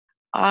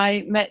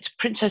I met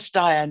Princess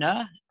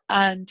Diana,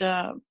 and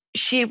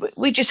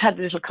we just had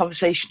a little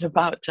conversation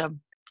about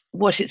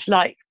what it's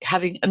like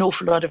having an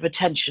awful lot of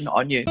attention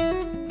on you.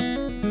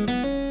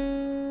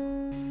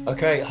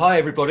 Okay, hi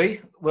everybody.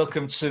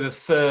 Welcome to the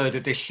third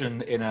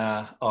edition in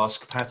our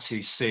Ask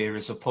Pattie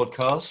series of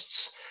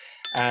podcasts.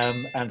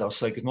 And I'll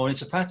say good morning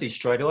to Pattie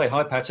straight away.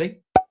 Hi,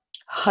 Pattie.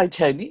 Hi,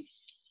 Tony.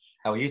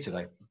 How are you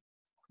today?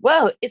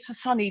 Well, it's a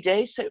sunny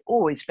day, so it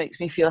always makes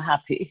me feel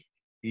happy.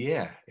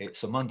 Yeah,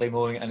 it's a Monday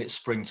morning and it's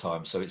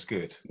springtime, so it's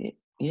good.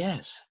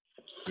 Yes.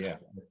 Yeah,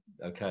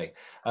 okay.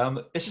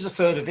 This is a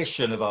third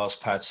edition of Ask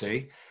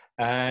Pattie,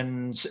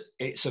 and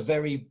it's a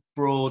very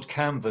broad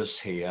canvas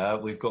here.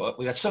 We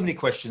had so many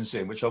questions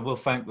in, which I will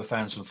thank the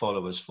fans and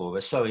followers for.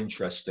 They're so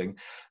interesting.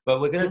 But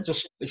we're going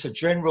to it's a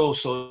general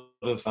sort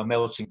of a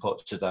melting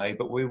pot today,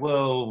 but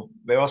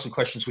there are some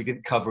questions we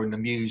didn't cover in the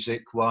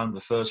music one,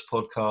 the first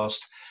podcast,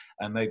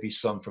 and maybe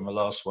some from the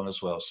last one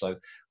as well. So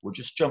we'll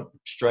just jump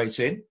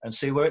straight in and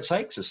see where it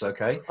takes us,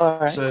 okay? All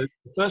right. So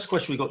the first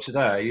question we got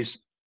today is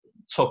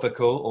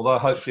topical, although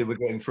hopefully we're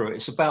getting through it.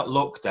 It's about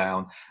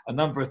lockdown. A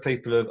number of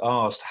people have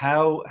asked,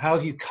 how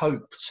have you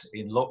coped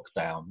in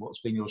lockdown?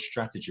 What's been your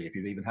strategy, if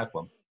you've even had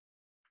one?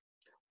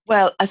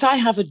 Well, as I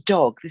have a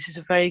dog, this is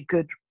a very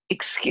good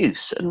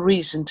excuse and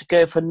reason to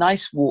go for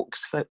nice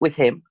walks with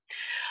him.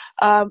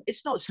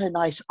 It's not so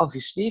nice,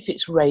 obviously, if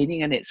it's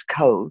raining and it's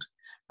cold,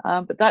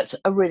 but that's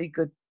a really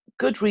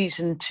good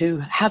reason to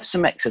have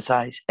some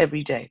exercise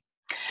every day.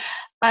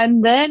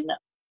 And then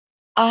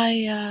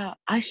I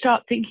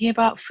start thinking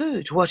about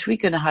food. What are we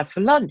going to have for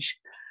lunch?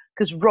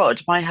 Because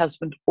Rod, my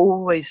husband,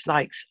 always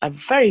likes a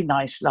very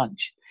nice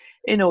lunch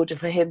in order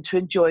for him to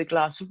enjoy a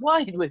glass of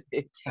wine with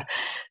it.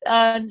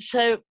 And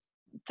so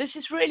this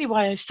is really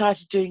why I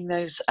started doing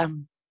those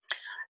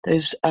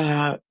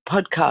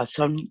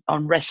podcasts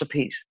on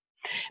recipes.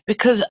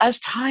 Because as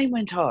time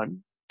went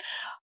on,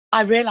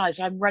 I realized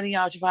I'm running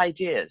out of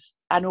ideas,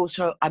 and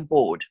also I'm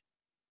bored.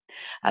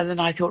 And then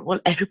I thought,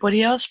 well,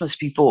 everybody else must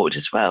be bored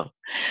as well.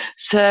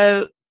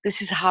 So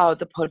this is how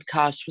the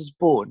podcast was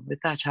born, with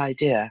that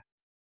idea.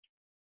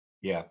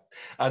 Yeah,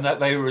 and that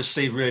they were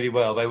received really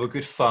well. They were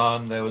good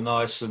fun. They were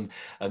nice and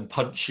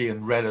punchy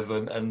and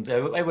relevant, and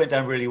they went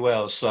down really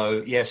well.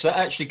 So yes, that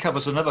actually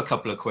covers another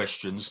couple of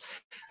questions,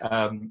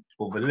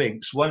 or the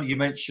links. One, you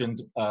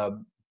mentioned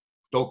dog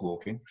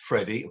walking,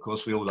 Freddie. Of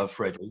course, we all love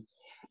Freddie,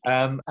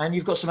 and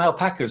you've got some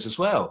alpacas as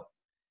well.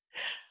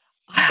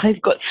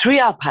 I've got 3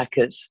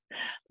 alpacas.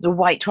 There's a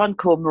white one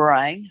called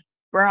meringue,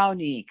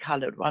 brownie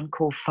coloured one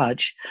called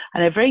fudge,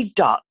 and a very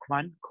dark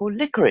one called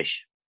licorice.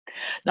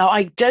 Now,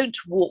 I don't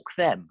walk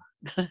them.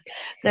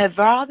 They're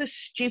rather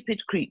stupid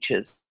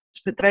creatures,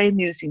 but very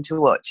amusing to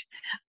watch.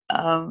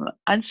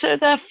 And so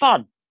they're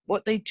fun.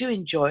 What they do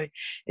enjoy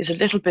is a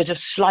little bit of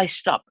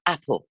sliced up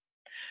apple.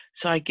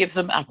 So I give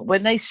them apple.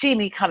 When they see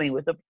me coming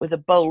with a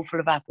bowl full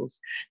of apples,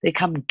 they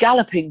come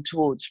galloping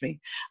towards me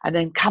and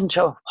then come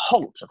to a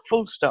halt, a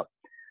full stop,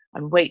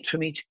 and wait for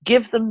me to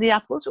give them the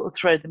apples or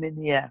throw them in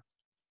the air.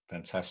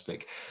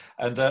 Fantastic.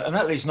 And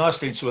that leads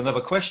nicely into another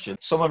question.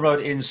 Someone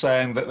wrote in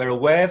saying that they're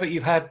aware that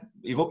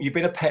you've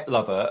been a pet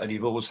lover and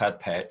you've always had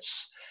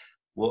pets.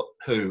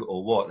 Who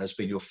or what has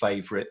been your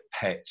favourite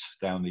pet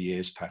down the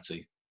years,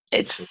 Pattie?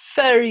 It's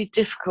very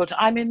difficult.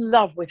 I'm in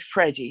love with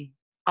Freddie.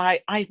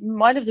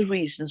 One of the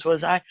reasons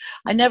was I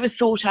never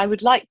thought I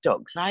would like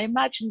dogs. I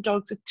imagined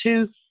dogs are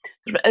too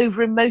sort of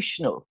over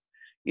emotional,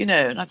 and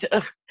I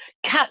thought,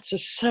 cats are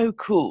so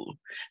cool.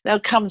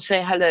 They'll come and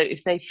say hello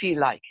if they feel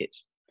like it.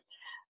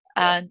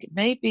 And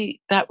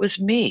maybe that was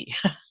me.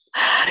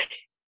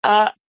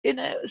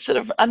 Sort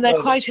of, and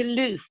they're quite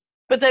aloof,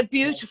 but they're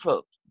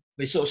beautiful.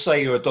 They sort of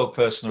say you're a dog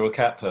person or a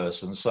cat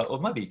person, so, or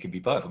maybe you can be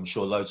both. I'm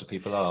sure loads of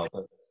people are.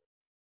 But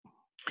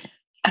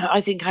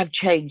I think I've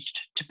changed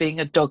to being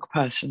a dog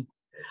person.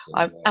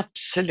 I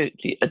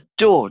absolutely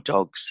adore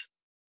dogs.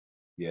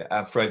 Yeah,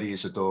 and Freddie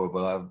is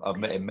adorable. I've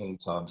met him many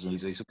times, and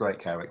he's a great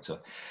character.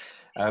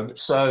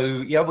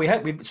 So we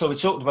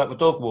talked about the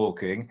dog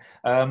walking.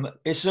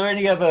 Is there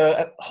any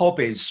other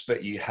hobbies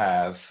that you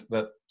have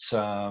that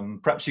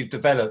perhaps you've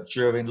developed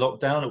during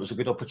lockdown? It was a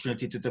good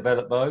opportunity to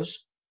develop those.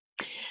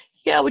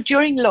 Yeah, well,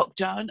 during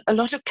lockdown, a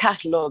lot of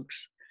catalogues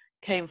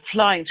came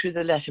flying through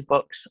the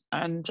letterbox,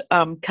 and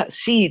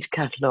seed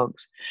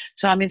catalogues.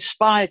 So I'm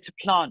inspired to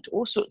plant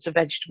all sorts of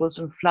vegetables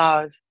and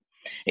flowers,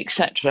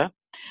 etc.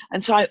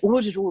 And so I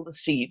ordered all the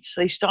seeds.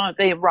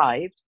 They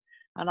arrived,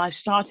 and I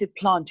started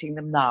planting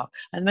them now.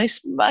 And the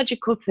most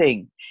magical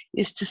thing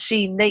is to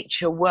see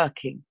nature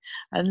working,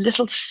 and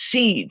little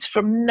seeds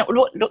from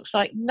what looks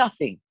like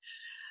nothing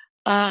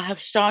have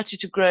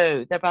started to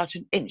grow. They're about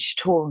an inch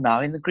tall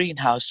now in the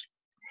greenhouse.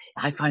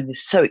 I find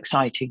this so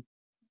exciting.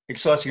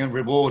 Exciting and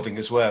rewarding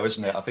as well,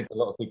 isn't it? I think a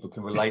lot of people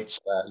can relate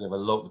to that. The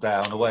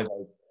lockdown, the way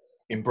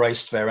they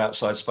embraced their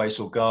outside space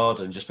or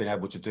garden, just being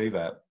able to do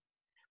that.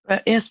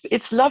 Yes,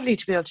 it's lovely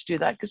to be able to do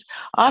that, because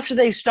after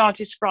they've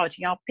started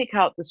sprouting, I'll pick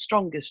out the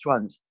strongest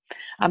ones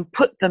and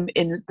put them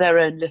in their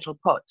own little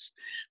pots.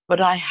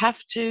 But I have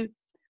to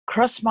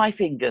cross my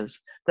fingers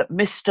that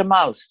Mr.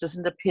 Mouse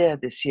doesn't appear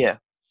this year.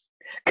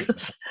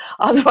 because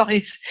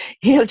otherwise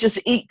he'll just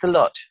eat the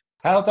lot.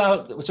 How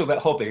about, we're talking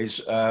about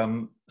hobbies.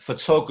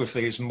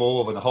 Photography is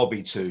more of a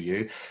hobby to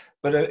you,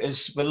 but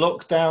is the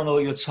lockdown all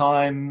your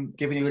time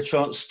giving you a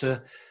chance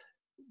to,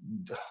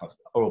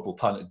 horrible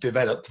pun,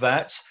 develop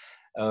that?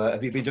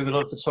 Have you been doing a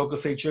lot of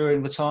photography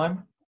during the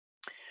time?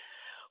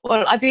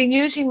 Well, I've been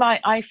using my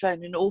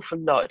iPhone an awful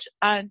lot,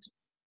 and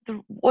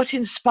what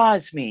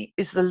inspires me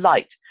is the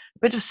light, a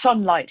bit of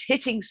sunlight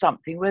hitting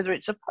something, whether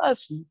it's a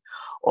person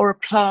or a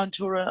plant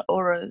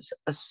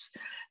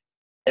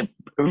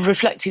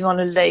reflecting on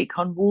a lake,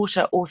 on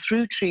water, or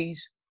through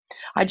trees.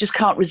 I just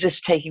can't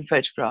resist taking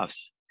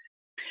photographs.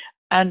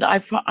 And I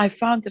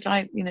found that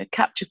I,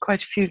 captured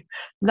quite a few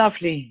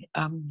lovely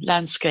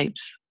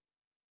landscapes.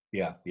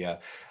 Yeah, yeah.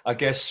 I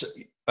guess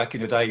back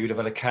in the day you'd have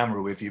had a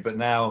camera with you, but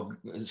now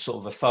sort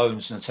of the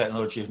phones and the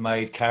technology have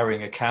made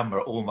carrying a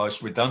camera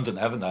almost redundant,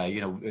 haven't they?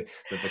 The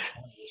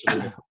cameras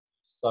are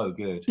so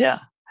good. Yeah,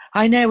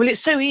 I know. Well,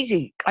 it's so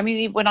easy. I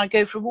mean, when I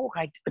go for a walk,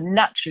 I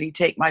naturally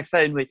take my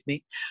phone with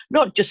me,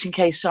 not just in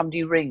case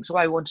somebody rings or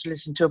I want to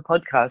listen to a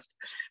podcast,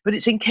 but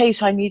it's in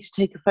case I need to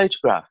take a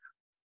photograph.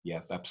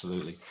 Yeah,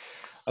 absolutely.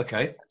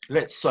 Okay,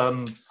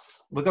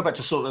 we'll go back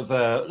to sort of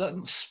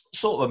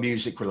a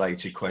music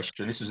related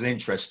question. This is an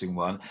interesting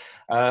one.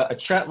 A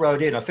chat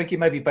wrote in, I think he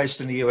may be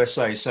based in the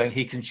USA, saying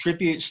he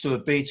contributes to a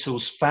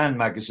Beatles fan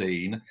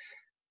magazine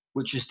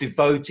which is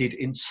devoted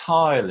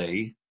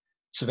entirely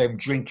to them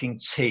drinking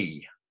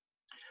tea.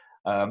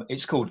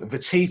 It's called The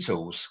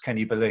Teetles, can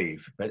you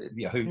believe? But,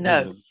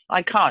 No,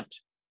 I can't.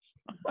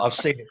 I've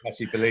seen it,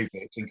 Pattie, believe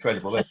me, it's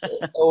incredible.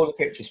 All the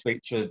pictures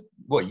feature,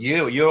 well,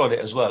 you're on it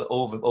as well,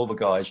 all the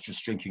guys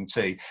just drinking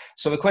tea.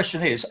 So the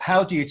question is,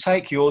 how do you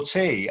take your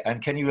tea?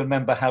 And can you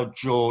remember how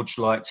George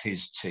liked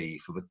his tea?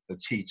 For the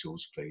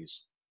Teetles,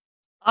 please.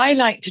 I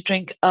like to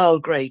drink Earl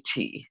Grey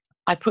tea.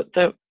 I put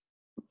the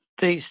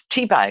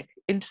tea bag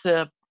into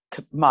the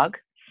mug,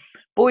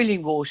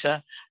 boiling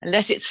water, and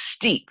let it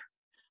steep.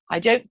 I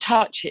don't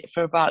touch it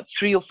for about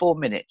 3 or 4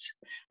 minutes,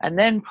 and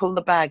then pull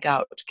the bag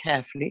out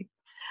carefully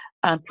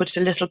and put a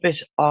little bit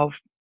of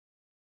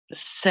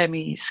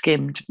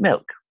semi-skimmed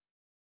milk.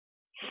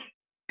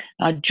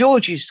 Now,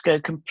 George used to go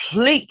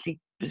completely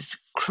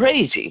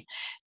crazy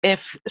if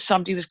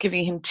somebody was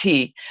giving him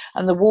tea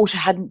and the water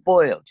hadn't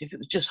boiled, if it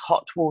was just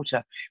hot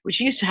water, which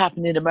used to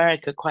happen in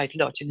America quite a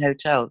lot in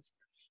hotels.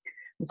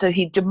 And so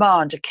he'd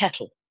demand a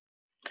kettle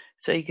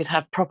so he could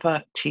have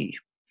proper tea.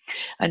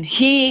 And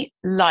he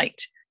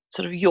liked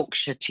sort of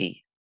Yorkshire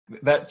tea.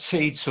 That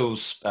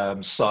Teetles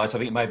site, I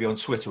think it may be on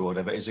Twitter or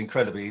whatever, is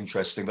incredibly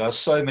interesting. There are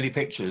so many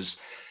pictures.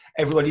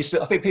 Everyone used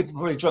to, I think people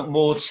probably drunk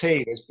more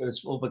tea.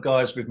 There's all the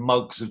guys with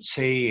mugs of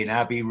tea in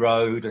Abbey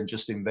Road and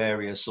just in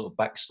various sort of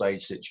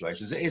backstage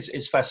situations.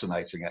 It's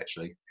fascinating,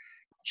 actually.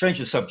 Change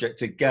the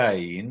subject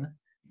again.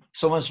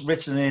 Someone's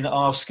written in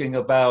asking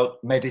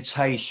about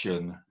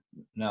meditation.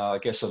 Now, I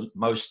guess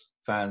most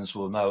fans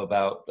will know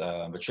about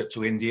the trip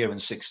to India in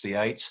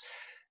 '68.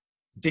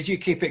 Did you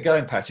keep it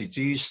going, Pattie?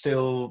 Do you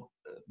still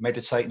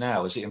meditate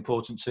now? Is it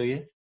important to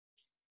you?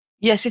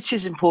 Yes, it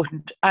is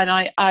important. And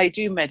I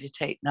do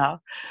meditate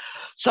now.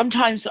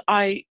 Sometimes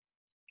I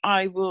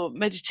will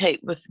meditate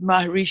with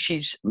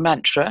Maharishi's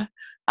mantra,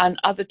 and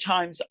other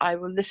times I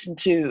will listen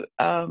to,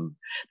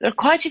 there are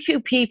quite a few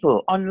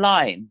people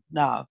online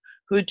now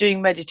who are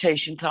doing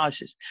meditation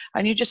classes,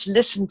 and you just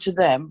listen to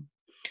them,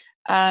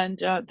 and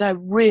they're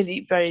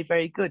really very,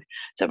 very good.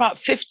 So about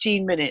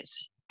 15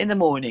 minutes in the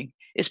morning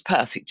is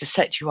perfect to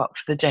set you up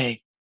for the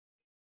day.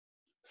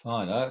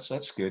 Fine,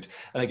 that's good.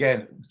 And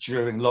again,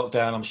 during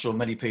lockdown, I'm sure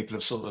many people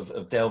have sort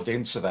of delved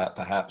into that.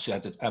 Perhaps you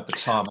had to have the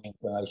time and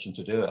inclination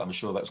to do it. I'm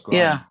sure that's great.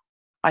 Yeah,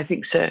 I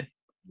think so.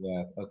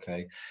 Yeah.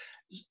 Okay.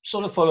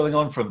 Sort of following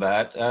on from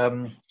that,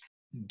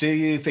 do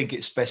you think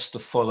it's best to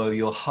follow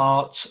your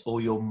heart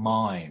or your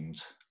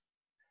mind?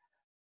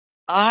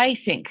 I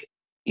think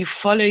you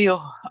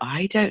follow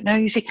I don't know.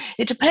 You see,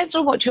 it depends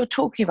on what you're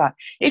talking about.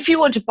 If you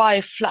want to buy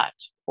a flat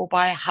or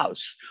buy a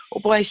house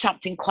or buy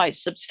something quite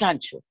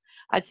substantial,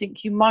 I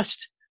think you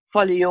must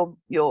follow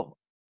your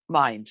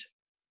mind.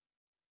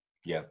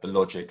 Yeah, the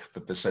logic,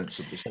 the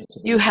sense.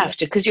 You have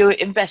to, because you're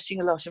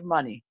investing a lot of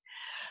money.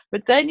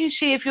 But then you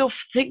see, if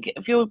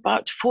you're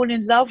about to fall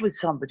in love with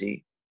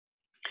somebody,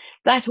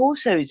 that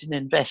also is an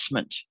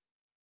investment.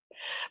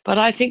 But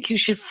I think you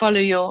should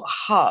follow your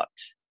heart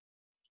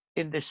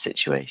in this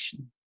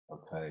situation.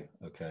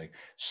 Okay.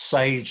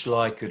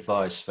 Sage-like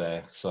advice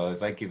there. So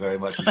thank you very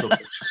much.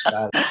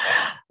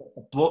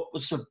 What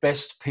was the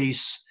best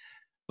piece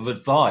of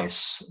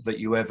advice that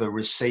you ever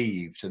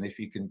received? And if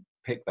you can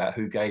pick that,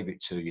 who gave it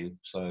to you?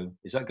 So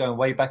is that going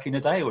way back in the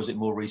day, or is it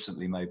more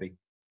recently, maybe?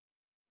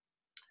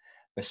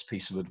 Best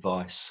piece of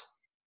advice.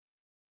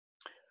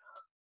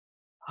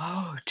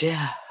 Oh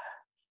dear.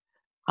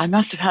 I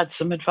must have had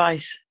some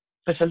advice,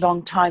 but a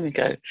long time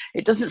ago.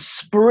 It doesn't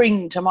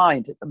spring to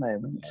mind at the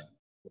moment.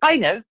 I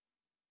know.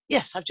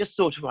 Yes, I've just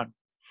thought of one.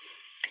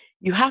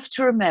 You have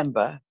to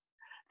remember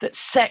that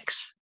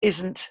sex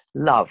isn't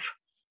love.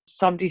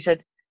 Somebody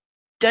said,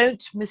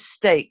 don't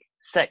mistake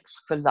sex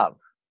for love.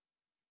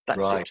 That's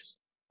Right. it.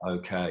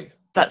 Okay,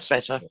 That's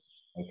better.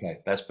 okay.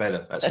 That's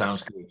better. That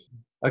sounds good.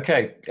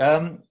 Okay,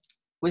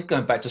 we're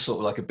going back to sort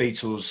of like a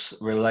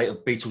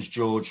Beatles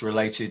George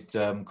related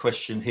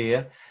question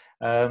here.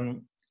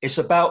 It's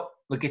about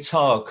the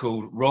guitar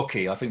called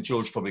Rocky. I think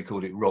George probably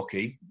called it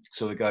Rocky.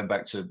 So we're going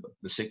back to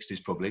the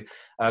 60s probably.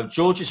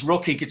 George's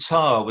Rocky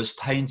guitar was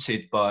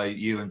painted by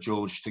you and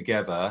George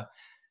together.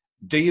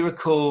 Do you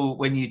recall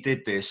when you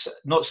did this?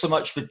 Not so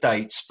much the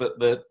dates, but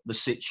the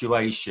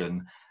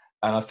situation.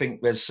 And I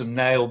think there's some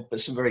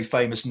very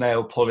famous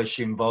nail polish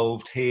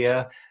involved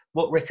here.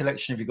 What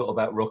recollection have you got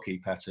about Rocky,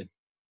 Pattie?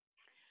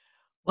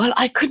 Well,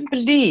 I couldn't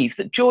believe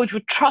that George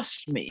would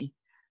trust me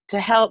to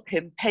help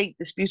him paint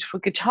this beautiful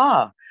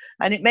guitar,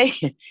 and it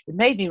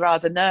made me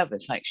rather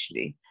nervous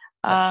actually.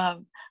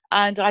 Um,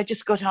 and I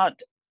just got out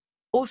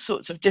all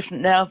sorts of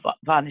different nail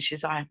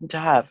varnishes I happen to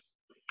have.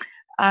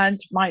 And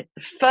the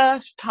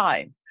first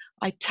time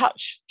I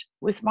touched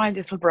with my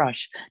little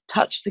brush,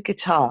 touched the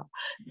guitar,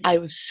 I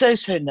was so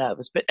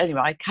nervous. But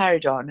anyway, I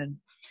carried on,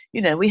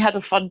 and we had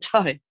a fun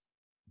time.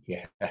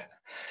 Yeah,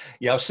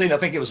 yeah, I've seen. I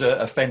think it was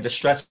a Fender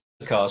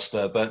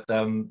Stratocaster, but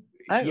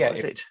Oh, yeah, was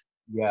it?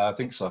 yeah, I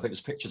think so. I think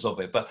there's pictures of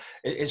it, but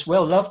it's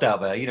well loved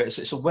out there.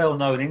 It's a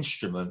well-known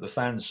instrument. The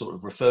fans sort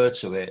of refer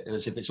to it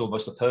as if it's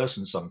almost a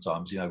person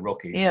sometimes.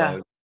 Rocky. Yeah,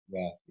 So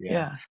yeah, yeah,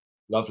 yeah.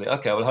 lovely.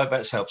 Okay, well, I hope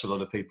that's helped a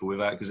lot of people with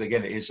that because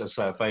again, it is, as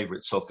I say, a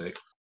favourite topic.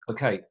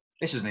 Okay,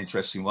 this is an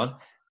interesting one.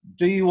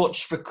 Do you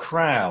watch The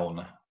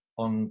Crown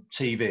on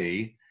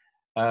TV?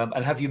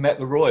 And have you met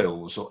the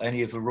royals or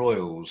any of the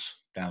royals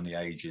down the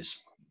ages?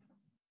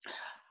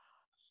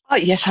 Oh,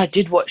 yes, I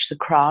did watch The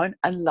Crown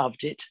and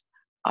loved it.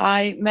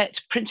 I met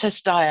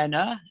Princess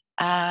Diana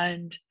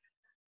and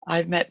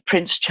I met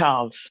Prince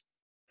Charles,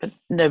 but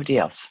nobody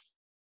else.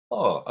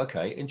 Oh,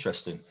 okay,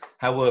 interesting.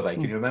 How were they?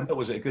 Can Mm. you remember?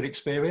 Was it a good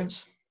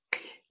experience?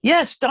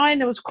 Yes,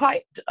 Diana was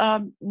quite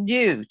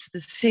new to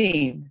the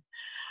scene,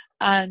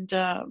 and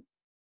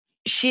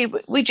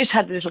we just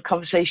had a little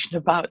conversation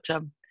about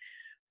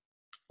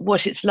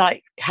what it's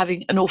like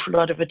having an awful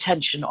lot of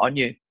attention on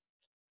you.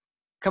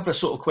 Couple of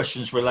sort of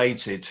questions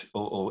related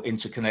or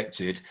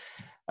interconnected.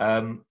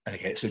 And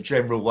again, it's a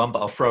general one, but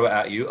I'll throw it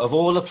at you. Of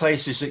all the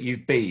places that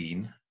you've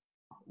been,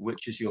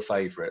 which is your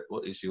favourite?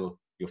 What is your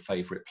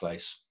favourite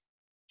place?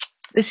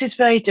 This is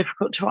very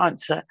difficult to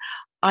answer.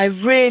 I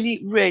really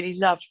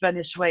loved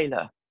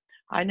Venezuela.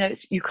 I know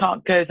you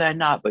can't go there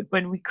now, but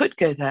when we could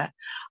go there,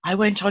 I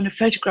went on a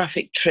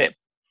photographic trip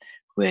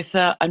with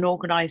an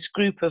organized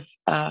group of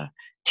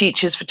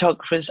teachers,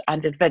 photographers,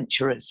 and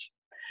adventurers.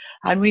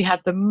 And we had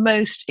the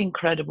most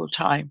incredible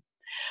time.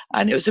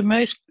 And it was the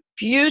most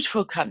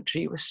beautiful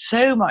country with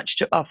so much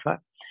to offer.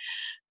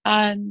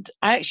 And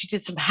I actually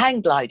did some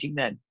hang gliding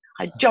then.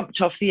 I jumped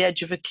off the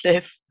edge of a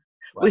cliff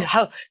Wow.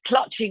 without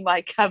clutching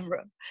my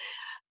camera.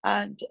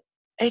 And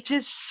it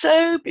is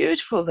so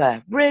beautiful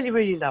there.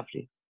 Really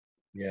lovely.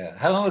 Yeah.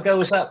 How long ago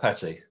was that,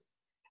 Pattie?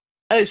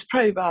 Oh, it's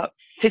probably about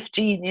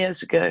 15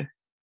 years ago.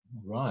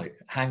 Right.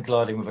 Hang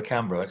gliding with a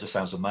camera. That just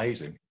sounds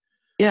amazing.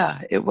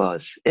 Yeah, it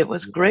was. It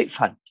was great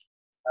fun.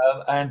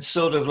 And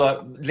sort of like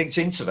linked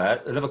into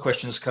that, another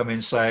question has come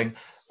in saying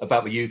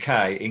about the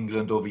UK,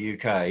 England or the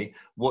UK.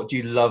 What do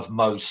you love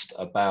most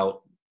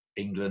about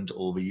England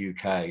or the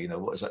UK?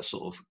 What is that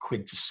sort of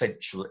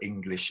quintessential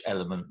English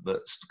element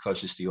that's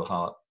closest to your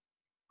heart?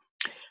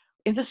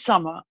 In the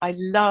summer, I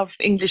love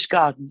English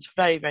gardens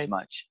very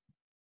much.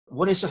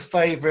 What is a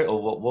favourite,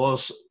 or what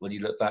was, when you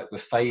look back, the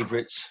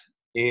favourite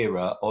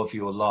era of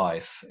your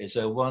life? Is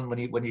there one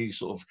when you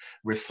sort of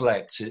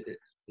reflect?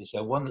 Is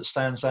there one that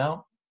stands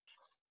out?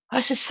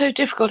 This is so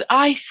difficult.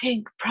 I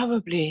think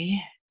probably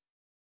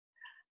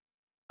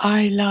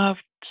I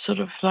loved sort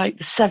of like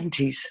the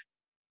 70s.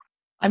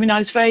 I mean, I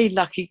was very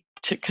lucky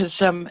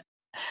because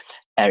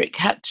Eric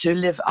had to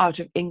live out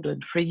of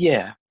England for a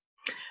year,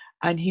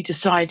 and he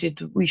decided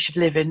that we should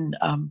live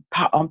on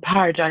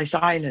Paradise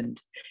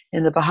Island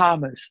in the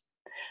Bahamas.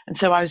 And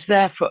so I was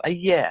there for a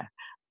year,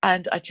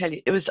 and I tell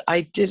you, it was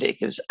idyllic.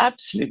 It was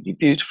absolutely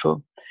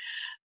beautiful,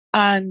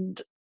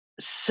 and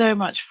so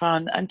much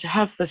fun. And to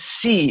have the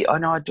sea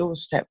on our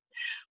doorstep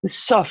with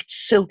soft,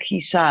 silky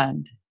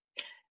sand,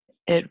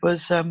 it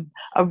was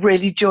a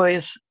really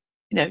joyous,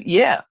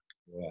 year.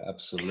 Yeah,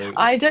 absolutely.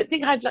 I don't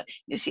think I'd like,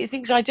 you see,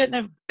 things I don't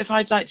know if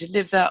I'd like to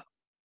live there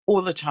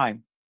all the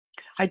time.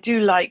 I do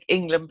like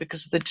England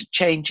because of the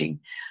changing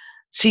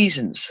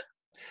seasons.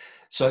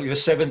 So your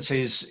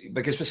seventies,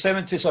 because the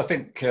seventies, I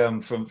think,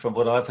 from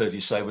what I've heard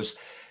you say, it was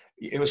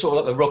sort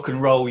of like the rock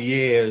and roll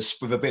years,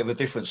 with a bit of a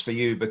difference for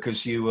you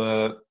because you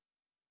were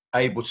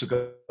able to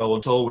go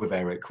on tour with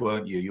Eric,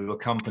 weren't you? You were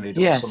accompanied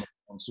Yes.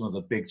 on some of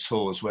the big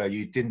tours where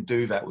you didn't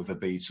do that with the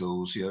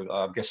Beatles.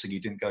 I'm guessing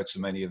you didn't go to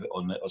many of it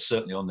or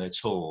certainly on their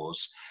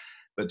tours.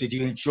 But did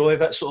you enjoy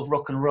that sort of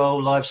rock and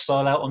roll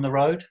lifestyle out on the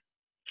road?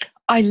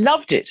 I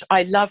loved it.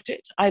 I loved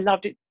it. I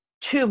loved it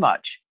too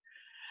much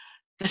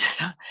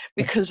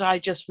because I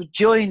just would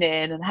join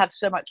in and have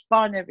so much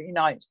fun every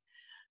night.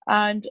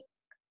 And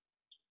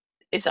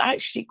it's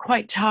actually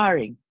quite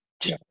tiring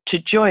Yeah. to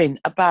join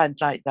a band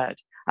like that.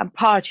 and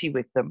party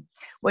with them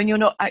when you're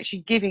not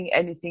actually giving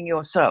anything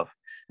yourself.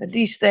 At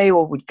least they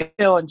all would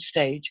go on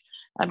stage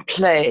and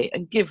play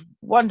and give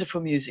wonderful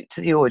music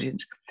to the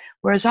audience,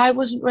 whereas I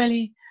wasn't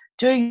really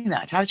doing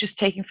that. I was just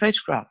taking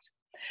photographs.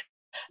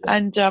 Yeah.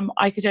 And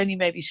I could only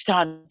maybe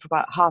stand for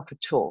about half a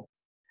tour,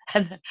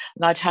 and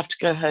I'd have to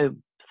go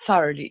home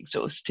thoroughly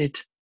exhausted.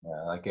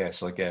 Yeah, I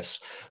guess.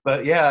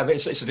 But yeah,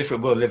 it's a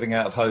different world living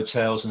out of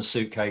hotels and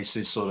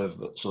suitcases sort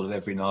of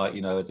every night,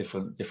 you know, a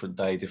different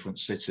day, different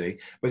city.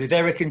 But did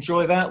Eric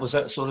enjoy that? Was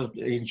that sort of,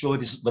 he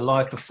enjoyed the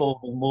live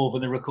performing more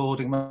than the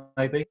recording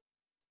maybe?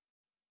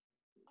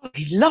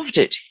 He loved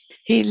it.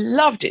 He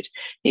loved it.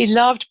 He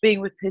loved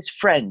being with his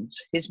friends,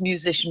 his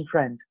musician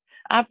friends.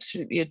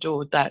 Absolutely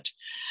adored that.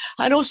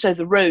 And also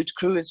the road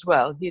crew as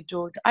well. He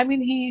adored. I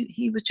mean,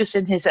 he was just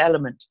in his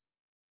element.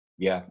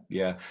 Yeah.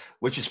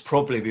 Which is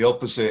probably the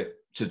opposite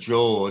to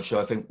George.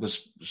 I think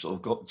was sort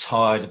of got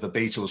tired of the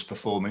Beatles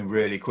performing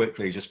really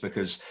quickly just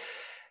because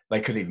they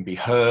couldn't even be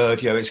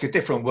heard. You know, it's a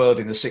different world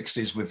in the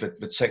 60s with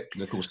the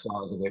technical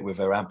side of it, with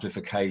their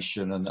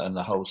amplification and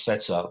the whole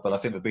setup. But I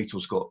think the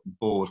Beatles got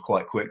bored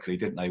quite quickly,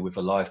 didn't they, with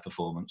the live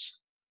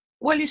performance?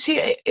 Well, you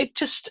see, it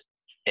just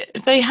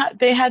they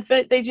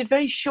did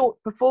very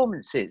short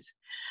performances,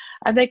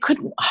 and they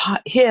couldn't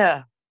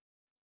hear.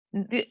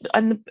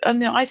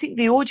 I think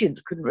the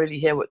audience couldn't really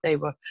hear what they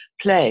were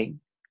playing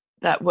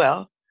that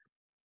well.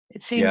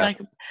 It seemed Yeah. like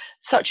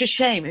such a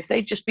shame. If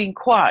they'd just been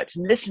quiet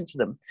and listened to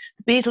them,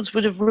 the Beatles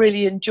would have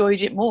really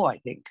enjoyed it more, I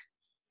think.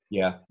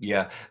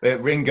 Yeah.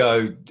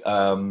 Ringo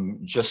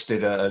just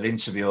did an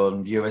interview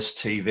on US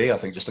TV, I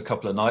think, just a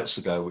couple of nights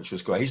ago, which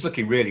was great. He's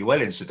looking really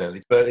well,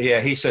 incidentally. But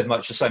yeah, he said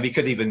much the same. He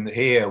couldn't even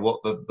hear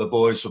what the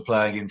boys were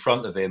playing in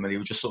front of him, and he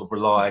was just sort of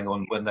relying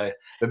on the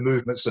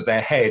movements of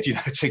their head, you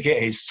know, to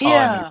get his time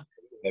Yeah.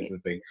 and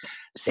everything.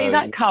 See, So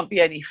that can't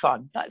be any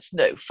fun. That's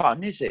no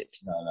fun, is it?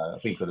 no, I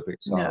think he got a bit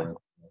No. tiring.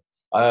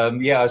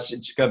 Yeah,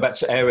 going back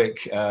to Eric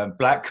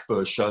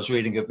Blackbush, I was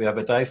reading it the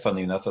other day,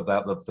 funny enough,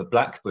 about the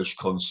Blackbush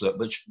concert,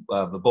 which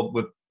with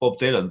Bob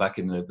Dylan back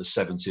in the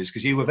 70s,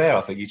 because you were there,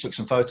 I think. You took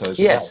some photos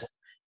of Yes. that.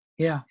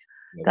 Yeah.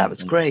 Yeah, That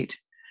was great.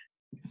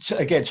 So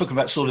again, talking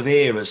about sort of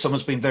eras,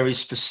 someone's been very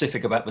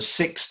specific about the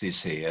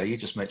 60s here. You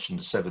just mentioned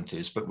the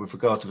 70s, but with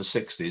regard to the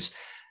 60s,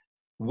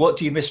 what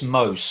do you miss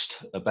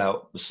most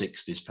about the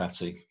 60s,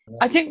 Pattie?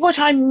 I think what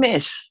I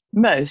miss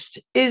most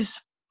is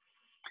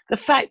the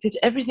fact that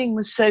everything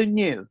was so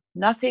new.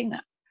 Nothing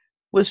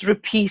was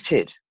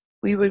repeated.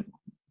 We were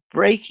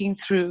breaking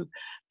through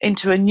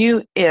into a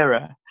new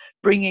era,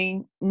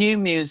 bringing new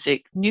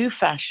music, new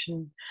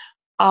fashion,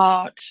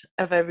 art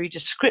of every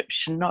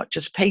description, not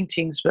just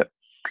paintings, but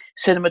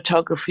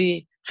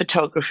cinematography,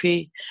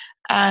 photography.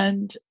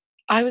 And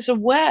I was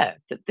aware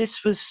that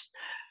this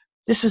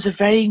was a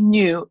very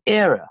new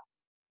era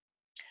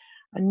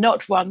and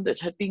not one that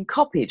had been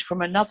copied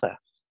from another.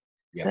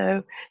 Yeah.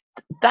 So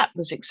that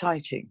was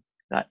exciting,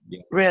 that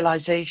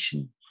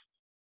realization.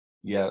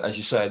 Yeah, as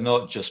you say,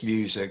 not just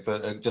music,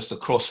 but just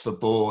across the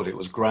board, it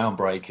was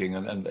groundbreaking,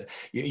 and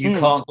you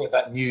can't get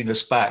that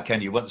newness back,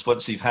 can you?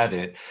 Once you've had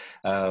it,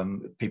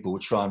 people will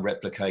try and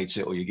replicate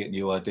it, or you get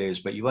new ideas,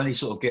 but you only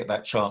sort of get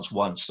that chance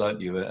once,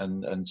 don't you?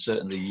 And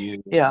certainly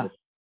you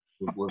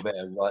were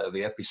there right at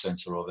the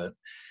epicenter of it.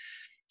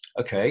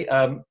 Okay,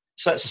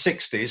 so that's the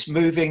 60s.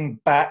 Moving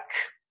back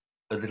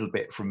a little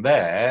bit from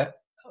there,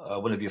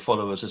 one of your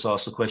followers has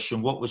asked the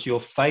question: what was your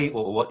favorite,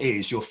 or what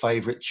is your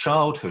favorite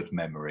childhood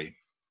memory?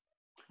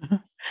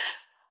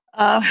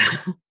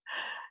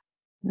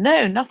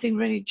 No, nothing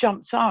really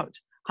jumps out.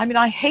 I mean,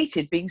 I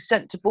hated being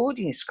sent to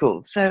boarding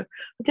school, so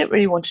I didn't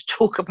really want to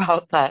talk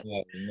about that.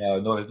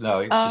 No.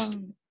 It's just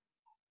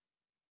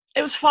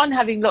It was fun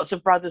having lots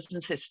of brothers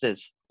and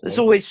sisters. There's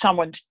okay. always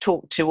someone to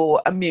talk to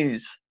or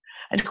amuse.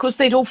 And of course,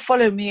 they'd all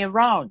follow me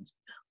around,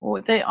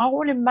 or they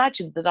all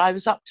imagined that I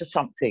was up to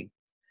something.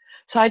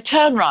 So I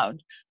turn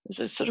around,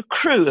 there's a sort of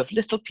crew of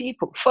little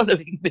people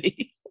following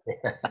me.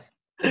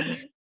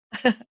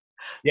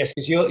 Yes,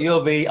 because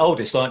you're the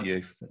oldest, aren't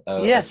you?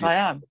 Yes, I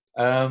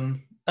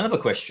am. Another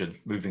question,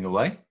 moving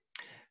away.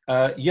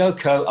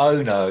 Yoko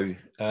Ono,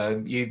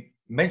 you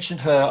mentioned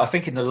her, I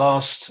think, in the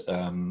last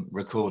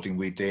recording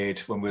we did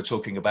when we were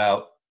talking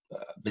about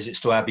visits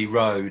to Abbey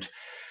Road.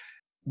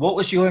 What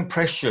was your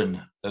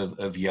impression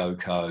of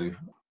Yoko?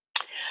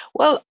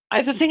 Well,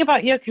 the thing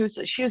about Yoko is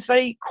that she was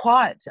very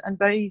quiet and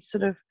very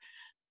sort of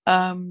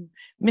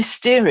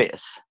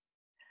mysterious.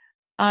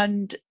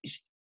 And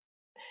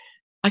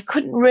I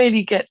couldn't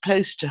really get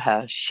close to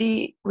her.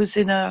 She was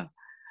in a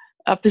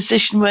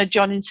position where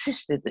John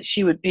insisted that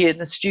she would be in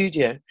the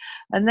studio.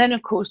 And then,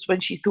 of course,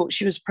 when she thought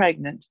she was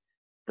pregnant,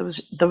 there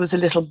was a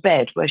little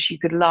bed where she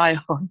could lie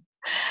on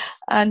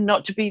and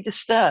not to be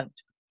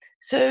disturbed.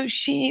 So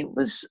she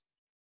was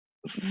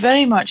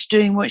very much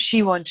doing what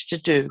she wanted to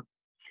do.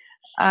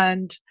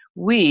 And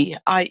we,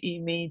 i.e.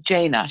 me,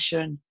 Jane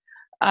Asher,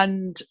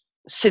 and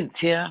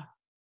Cynthia,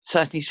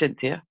 certainly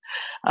Cynthia,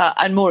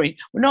 and Maureen,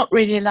 were not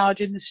really allowed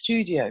in the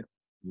studio.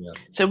 Yeah.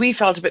 So we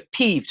felt a bit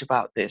peeved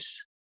about this,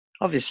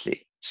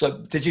 obviously. So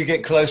did you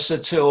get closer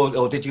to,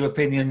 or did your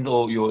opinion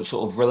or your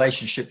sort of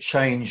relationship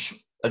change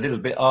a little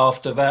bit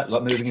after that,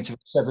 like moving into the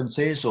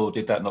 70s, or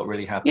did that not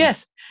really happen?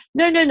 Yes.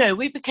 No, no, no.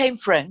 We became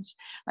friends.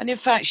 And in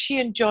fact, she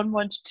and John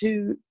wanted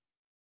to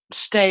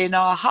stay in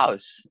our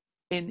house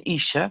in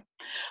Isha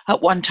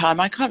at one time.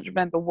 I can't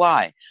remember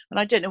why. And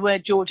I don't know where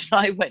George and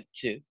I went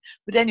to.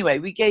 But anyway,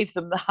 we gave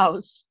them the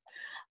house.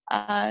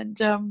 And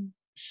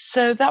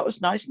so that was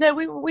nice. No,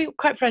 we were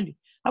quite friendly.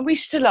 And we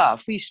still are.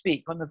 We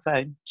speak on the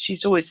phone.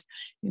 She's always,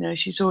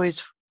 she's always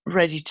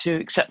ready to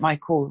accept my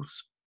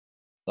calls.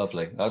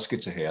 Lovely. That's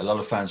good to hear. A lot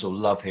of fans will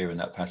love hearing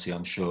that, Pattie,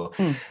 I'm sure.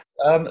 Hmm.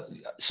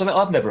 Something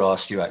I've never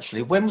asked you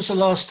actually. When was the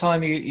last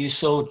time you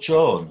saw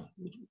John?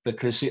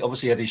 Because he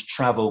obviously had his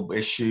travel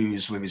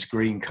issues with his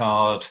green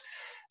card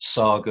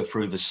saga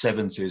through the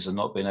 70s and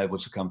not being able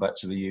to come back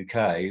to the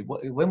UK.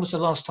 When was the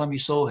last time you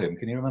saw him?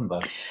 Can you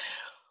remember?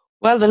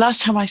 Well, the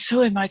last time I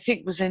saw him, I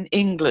think, was in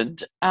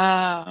England.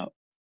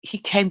 He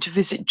came to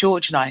visit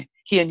George and I,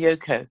 he and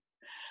Yoko.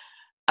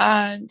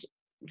 And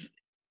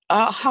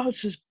our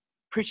house was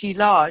pretty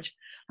large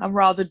and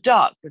rather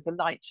dark with the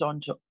lights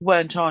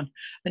weren't on.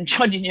 And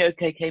John and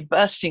Yoko came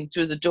bursting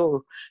through the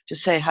door to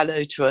say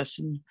hello to us.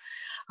 And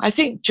I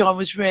think John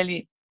was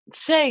really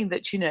saying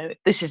that,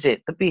 this is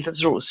it. The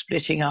Beatles are all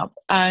splitting up.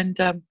 And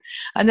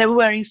they were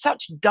wearing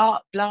such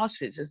dark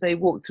glasses as they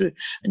walked through.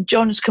 And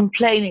John was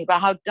complaining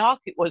about how dark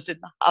it was in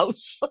the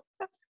house.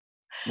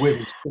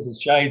 With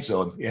his shades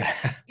on, yeah.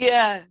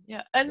 Yeah,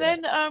 yeah. And Yeah.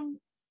 then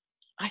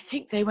I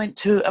think they went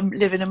to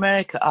live in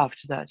America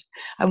after that.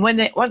 And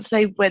once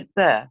they went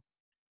there,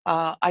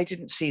 I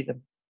didn't see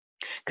them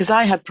because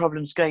I had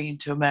problems going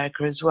into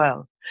America as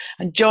well.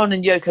 And John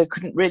and Yoko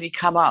couldn't really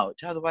come out,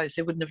 otherwise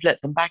they wouldn't have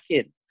let them back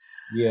in.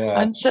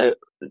 Yeah. And so,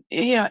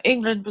 yeah,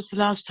 England was the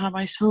last time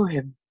I saw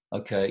him.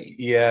 Okay.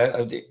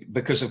 Yeah.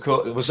 Because of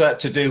course, was that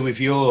to do with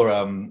your?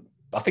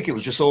 I think it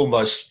was just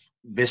almost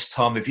this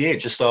time of year,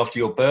 just after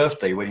your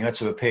birthday, when you had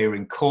to appear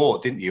in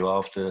court, didn't you?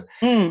 After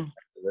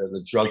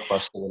the drug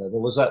bust or whatever.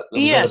 Was that?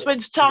 Yes,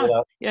 when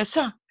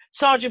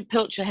Sergeant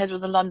Pilcher, head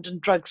of the London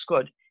Drug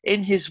Squad,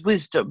 in his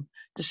wisdom,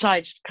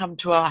 decided to come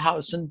to our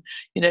house and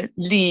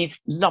leave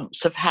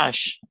lumps of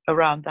hash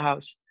around the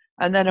house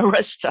and then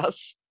arrest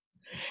us.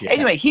 Yeah.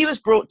 Anyway, he was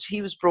brought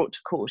to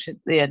court at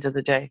the end of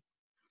the day.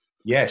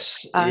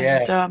 Yes. And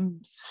Yeah.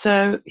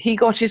 so he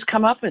got his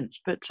comeuppance,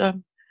 but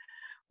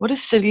what a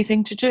silly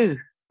thing to do.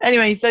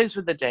 Anyway, those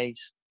were the days.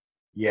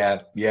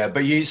 Yeah. Yeah.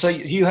 But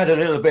you had a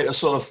little bit of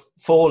sort of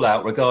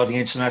fallout regarding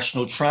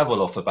international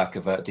travel off the back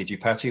of that, did you,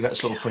 Pattie? That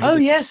sort of Oh,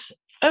 prohibited. yes.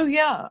 Oh,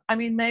 yeah. I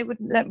mean, they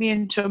wouldn't let me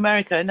into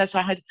America unless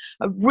I had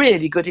a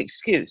really good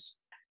excuse.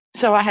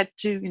 So I had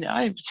to,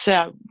 I would say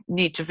I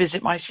need to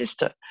visit my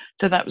sister.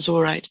 So that was all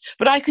right.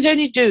 But I could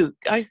only go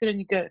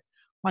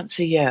once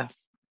a year.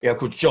 Yeah,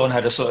 because John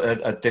had a sort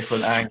of a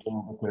different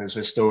angle because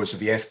there's stories of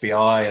the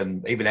FBI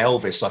and even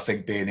Elvis, I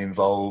think, being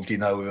involved.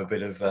 With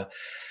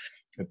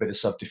a bit of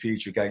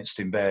subterfuge against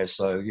him there.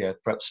 So yeah,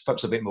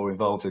 perhaps a bit more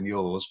involved than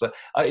yours. But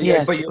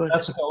Yes, but it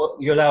was.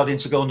 you're allowed in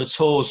to go on the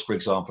tours, for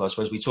example. I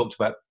suppose we talked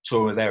about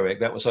touring with Eric.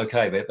 That was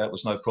okay. That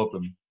was no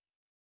problem.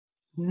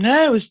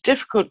 No, it was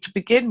difficult to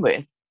begin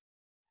with.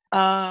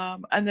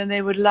 And then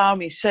they would allow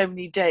me so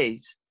many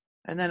days,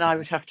 and then I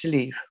would have to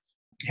leave.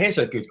 Here's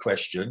a good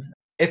question.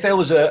 If there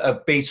was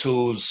a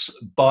Beatles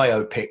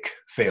biopic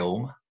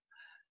film,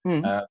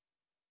 Mm.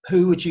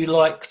 who would you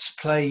like to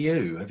play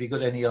you? Have you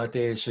got any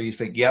ideas who you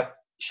think, yep,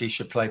 she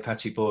should play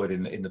Pattie Boyd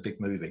in the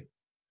big movie?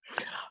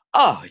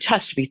 Oh, it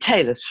has to be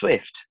Taylor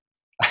Swift.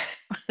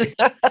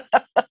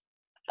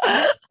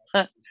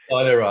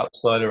 Sign her up,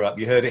 sign her up.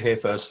 You heard it here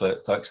first,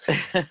 folks.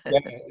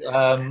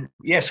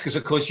 Yes, because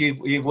of course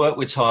you worked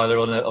with Tyler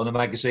on a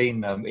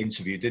magazine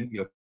interview, didn't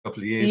you, a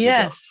couple of years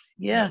ago?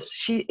 Yes,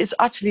 she is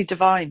utterly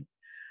divine.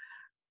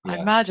 Yeah.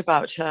 I'm mad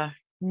about her.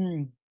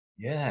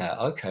 Yeah,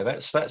 okay,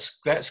 that's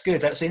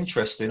good. That's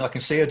interesting. I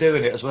can see her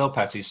doing it as well,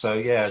 Pattie. So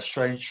yeah,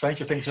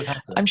 stranger things have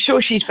happened. I'm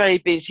sure she's very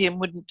busy and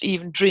wouldn't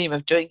even dream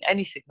of doing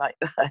anything like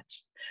that.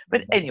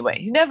 But anyway,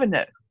 you never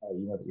know.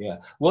 Yeah.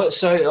 What?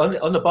 So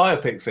on the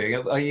biopic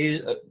thing,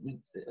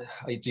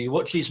 do you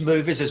watch these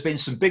movies? There's been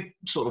some big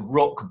sort of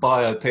rock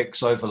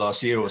biopics over the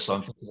last year or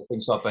something.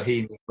 Things like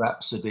Bohemian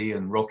Rhapsody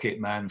and Rocket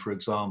Man, for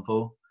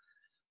example.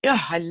 Yeah,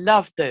 I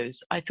loved those.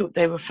 I thought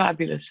they were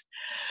fabulous.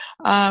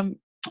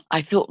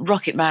 I thought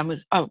Rocket Man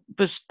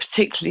was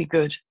particularly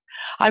good.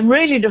 I'm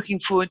really looking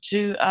forward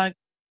to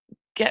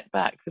Get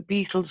Back, the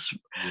Beatles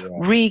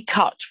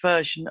recut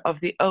version of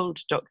the old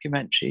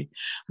documentary,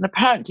 and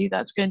apparently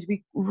that's going to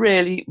be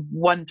really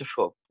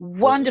wonderful.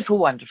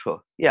 Wonderful.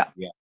 Yeah.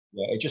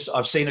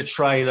 I've seen a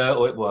trailer,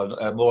 or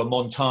more a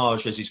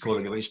montage, as he's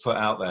calling it, he's put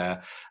out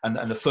there,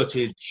 and the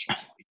footage.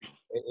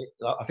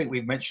 I think we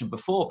mentioned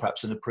before,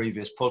 perhaps in a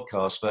previous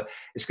podcast, but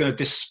it's going to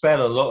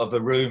dispel a lot of the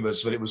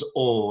rumours that it was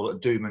all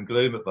doom and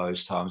gloom at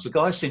those times. The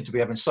guys seem to be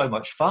having so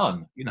much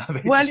fun,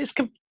 Well,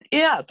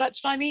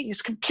 that's what I mean.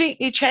 It's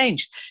completely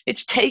changed.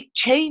 It's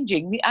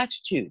changing the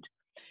attitude,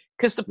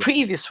 because the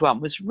previous one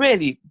was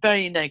really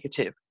very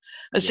negative,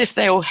 as if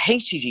they all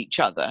hated each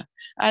other.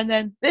 And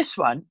then this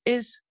one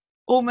is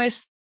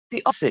almost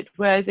the opposite,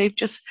 where they've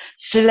just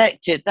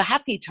selected the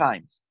happy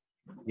times.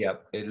 Yeah,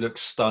 it looks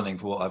stunning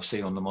for what I've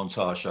seen on the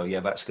montage show. Yeah,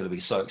 that's going to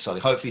be so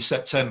exciting. Hopefully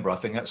September, I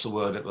think that's the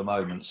word at the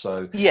moment.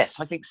 So Yes,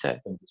 I think so.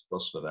 fingers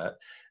crossed for that.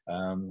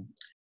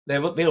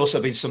 There have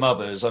also been some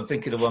others. I'm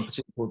thinking of one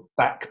particular called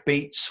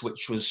Backbeats,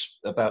 which was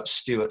about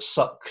Stuart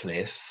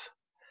Sutcliffe,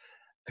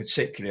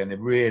 particularly in the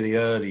really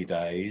early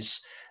days.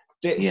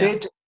 Did, Yeah.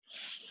 did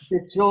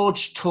did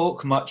George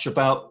talk much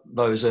about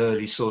those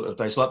early sort of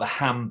days, like the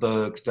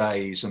Hamburg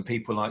days and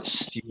people like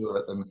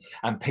Stuart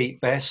and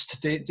Pete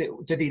Best? Did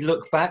he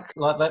look back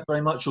like that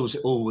very much, or was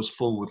it always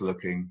forward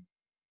looking?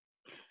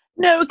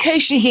 No,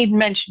 occasionally he'd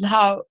mention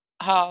how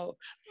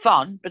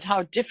fun, but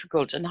how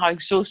difficult and how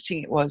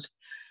exhausting it was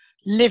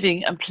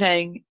living and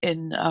playing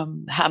in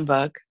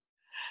Hamburg.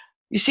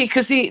 You see,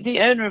 because the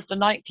owner of the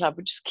nightclub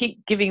would just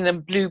keep giving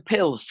them blue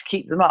pills to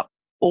keep them up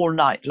all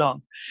night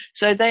long.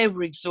 So they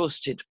were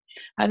exhausted.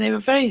 And they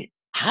were very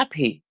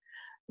happy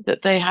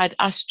that they had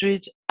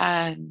Astrid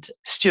and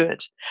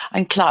Stuart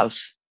and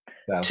Klaus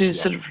to Yeah.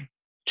 sort of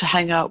to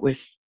hang out with.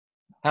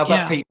 How about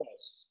Yeah. Pete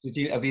Best? Did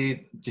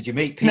you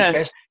meet Pete No,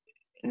 Best?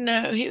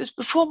 no, he was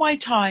before my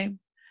time.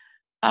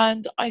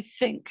 And I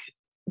think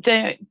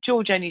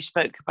George only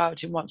spoke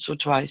about him once or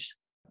twice.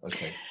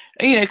 Okay.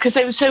 You know, because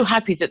they were so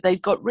happy that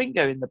they'd got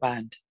Ringo in the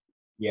band.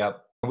 Yeah.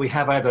 We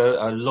have had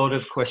a lot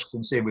of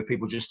questions in with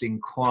people just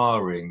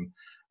inquiring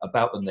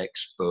about the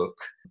next book.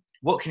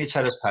 What can you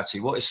tell us,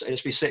 Pattie?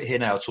 As we sit here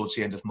now towards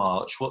the end of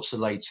March, what's the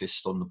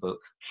latest on the book?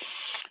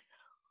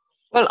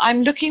 Well,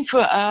 I'm looking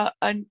for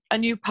a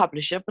new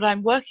publisher, but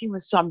I'm working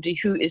with somebody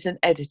who is an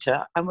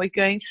editor, and we're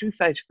going through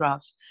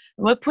photographs,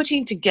 and we're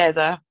putting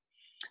together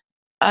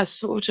a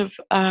sort of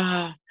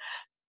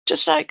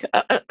just like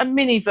a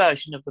mini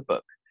version of the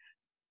book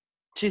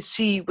to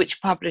see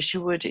which publisher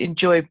would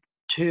enjoy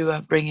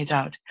to bring it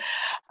out.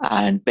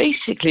 And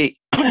basically,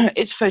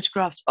 it's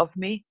photographs of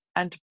me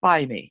and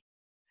by me.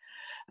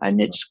 And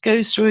it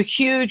goes through a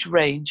huge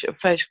range of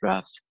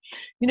photographs,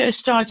 you know,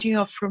 starting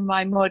off from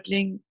my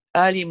modeling,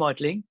 early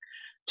modeling,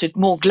 to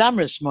more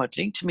glamorous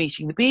modeling, to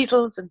meeting the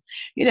Beatles, and,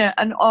 you know,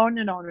 and on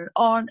and on and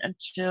on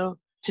until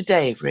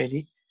today,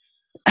 really.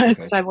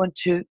 Because Okay. I want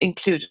to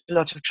include a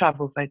lot of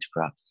travel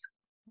photographs.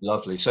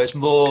 Lovely. So it's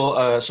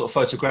more sort of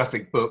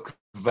photographic book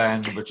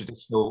than the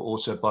traditional Oh,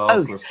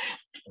 autobiography.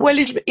 well,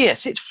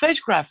 yes, it's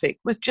photographic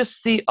with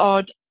just the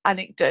odd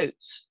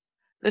anecdotes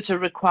that are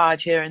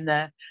required here and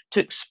there to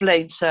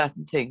explain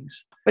certain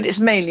things. But it's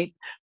mainly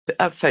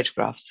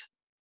photographs.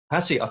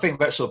 Pattie, I think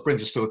that sort of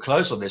brings us to a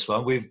close on this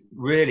one. We've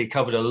really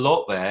covered a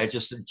lot there,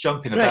 just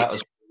jumping about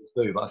Great. as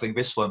we do. But I think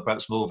this one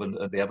perhaps more than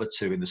the other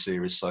two in the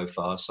series so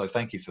far. So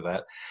thank you for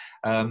that.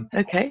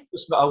 Okay.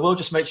 I will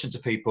just mention to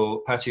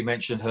people, Pattie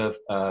mentioned her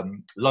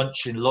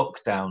Lunch in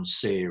Lockdown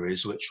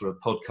series, which were a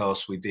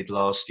podcast we did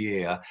last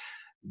year.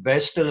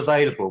 They're still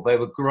available. They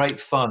were great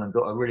fun and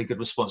got a really good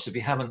response. If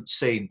you haven't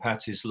seen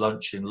Pattie's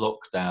Lunch in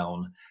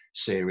Lockdown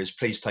series,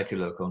 please take a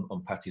look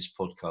on Pattie's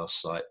podcast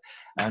site.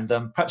 And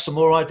perhaps some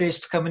more ideas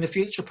to come in the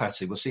future,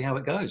 Pattie. We'll see how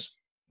it goes.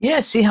 Yeah,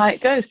 see how it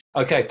goes.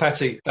 Okay,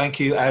 Pattie, thank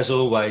you as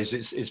always.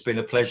 It's been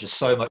a pleasure,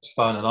 so much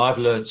fun, and I've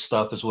learned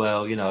stuff as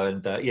well, you know,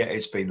 and yeah,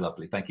 it's been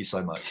lovely. Thank you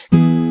so much.